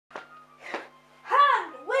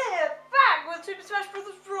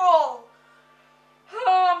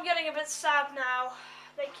bit sad now.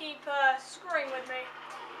 They keep screwing with me.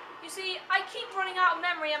 You see, I keep running out of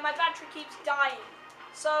memory and my battery keeps dying.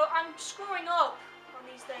 So I'm screwing up on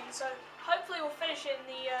these things. So hopefully we'll finish it in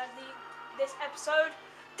this episode.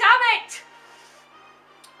 Damn it!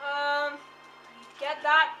 I need to get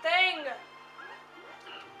that thing.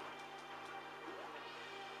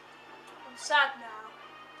 I'm sad now.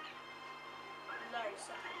 Very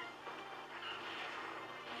sad.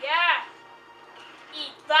 Yeah!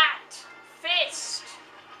 Eat that! Fist!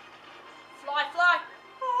 Fly, fly!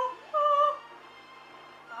 Oh, oh.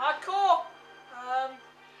 Hardcore!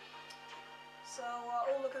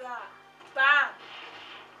 Oh, look at that. Bam!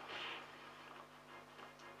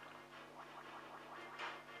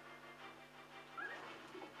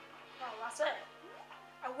 Oh, that's it.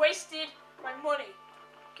 I wasted my money.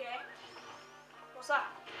 Okay? What's that?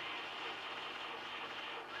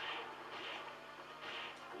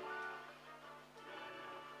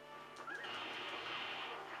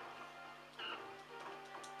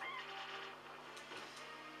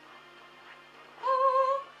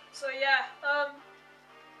 So yeah,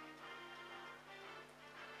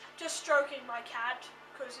 just stroking my cat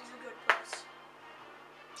because he's a good puss.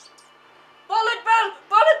 Bullet bill!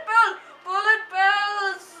 Bullet bill! Bullet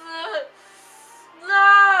bills!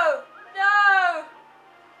 No! No!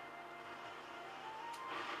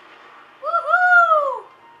 Woohoo!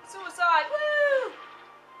 Suicide! Woo!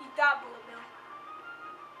 Eat that bullet bill.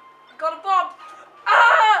 I got a bomb!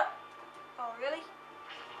 Ah! Oh really?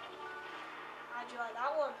 How'd you like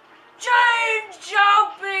that one? Change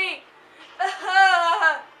jumpy!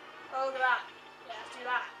 Oh, look at that. Yeah, let's do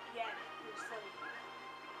that. Yeah, it was funny.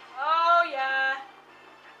 Oh, yeah.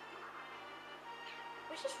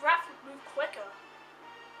 Wish this raft would move quicker.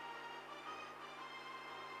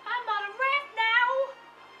 I'm on a raft now!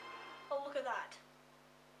 Oh, look at that.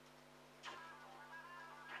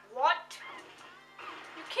 What?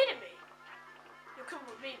 You're kidding me? You're coming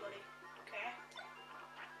with me, buddy. Okay.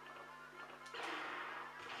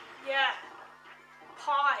 Yeah.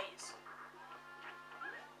 Pies.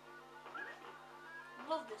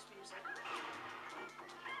 Love this music.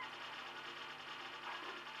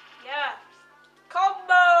 Yeah.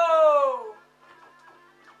 Combo!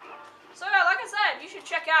 So yeah, like I said, you should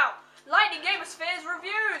check out Lightning Gamersphere's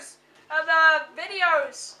reviews of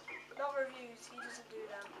videos. Not reviews, he doesn't do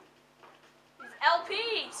them. His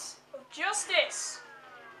LPs of Justice.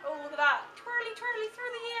 Oh, look at that. Twirly, twirly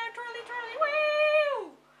through the air, twirly, twirly,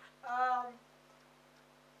 woo!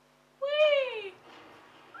 Whee!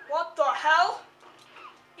 What the hell?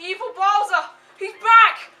 Evil Bowser! He's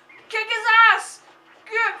back! Kick his ass!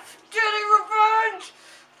 Getting revenge!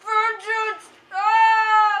 Vengeance!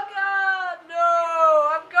 Oh god!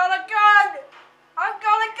 No! I've got a gun! I've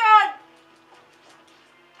got a gun!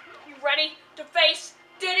 You ready to face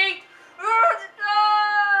Diddy?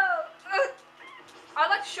 No! I'd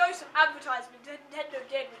like to show you some advertisement Nintendo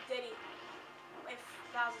did with Diddy. If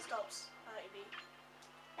Bowser stops hurting me.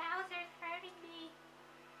 Bowser's hurting me.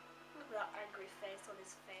 Look at that angry face on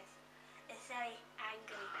his face. It's very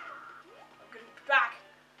angry. I'm gonna be back.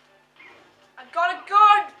 I got a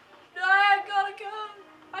gun! No, I got a gun!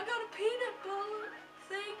 I got a peanut butter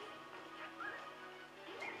thing.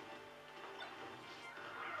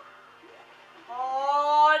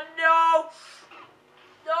 Oh no!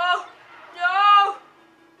 No! No!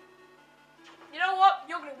 You know what?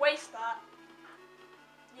 You're gonna waste that.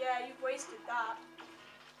 Yeah, you've wasted that.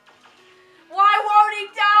 Why won't he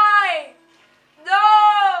die?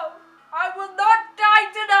 No! I will not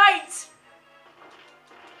die tonight!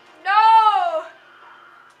 No!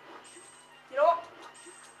 You know what?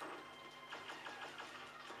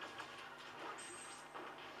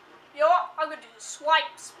 You know what? I'm gonna do the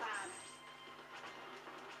swipe spam.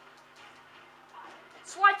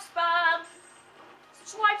 Swipe spam!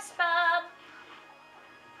 Swipe spam!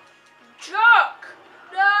 Jerk!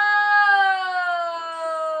 No!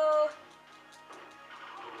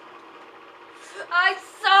 I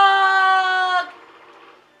suck!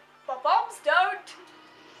 But bombs don't.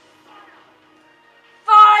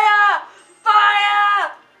 Fire!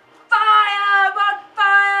 Fire! Fire! I'm on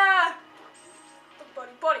fire! Oh,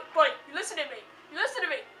 buddy, buddy, buddy, you listen to me. You listen to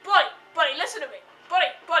me. Buddy, buddy, listen to me.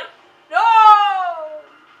 Buddy, buddy. No!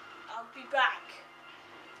 I'll be back.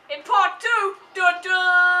 In part 2. Dun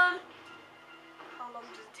dun! How long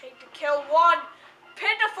does it take to kill one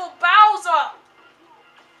pitiful Bowser?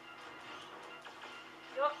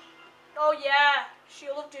 Oh yeah,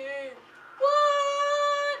 Shield of Doom.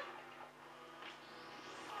 What?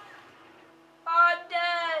 I'm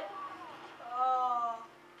dead. Oh,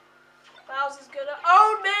 Bowser's gonna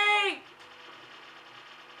own me.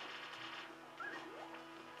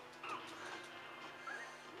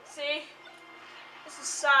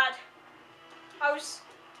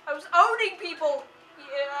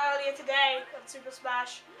 earlier today on Super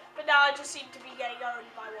Smash, but now I just seem to be getting owned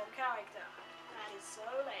by one character. That is so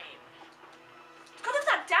lame. Look at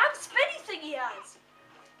that damn spinny thing he has.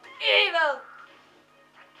 Evil.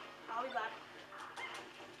 I'll be back.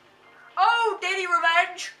 Oh, Diddy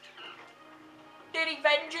Revenge. Diddy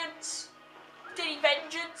Vengeance. Diddy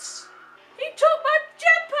Vengeance. He took my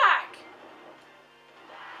jetpack.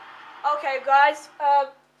 Okay, guys.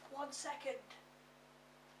 1 second.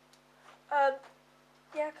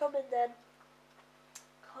 Yeah, come in then.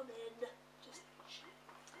 Come in. Just.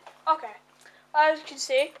 Okay. As you can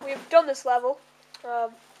see, we've done this level.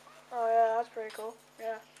 Oh yeah, that's pretty cool.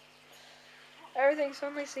 Yeah. Everything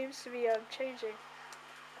suddenly seems to be changing.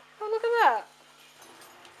 Oh, look at that.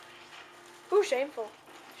 Ooh, shameful.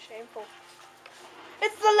 Shameful.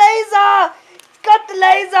 It's the laser! It's got the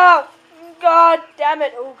laser! God damn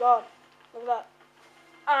it. Oh, God. Look at that.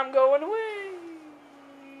 I'm going away.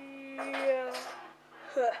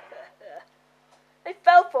 They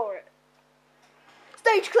fell for it.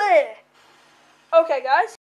 Stage clear. Okay, guys.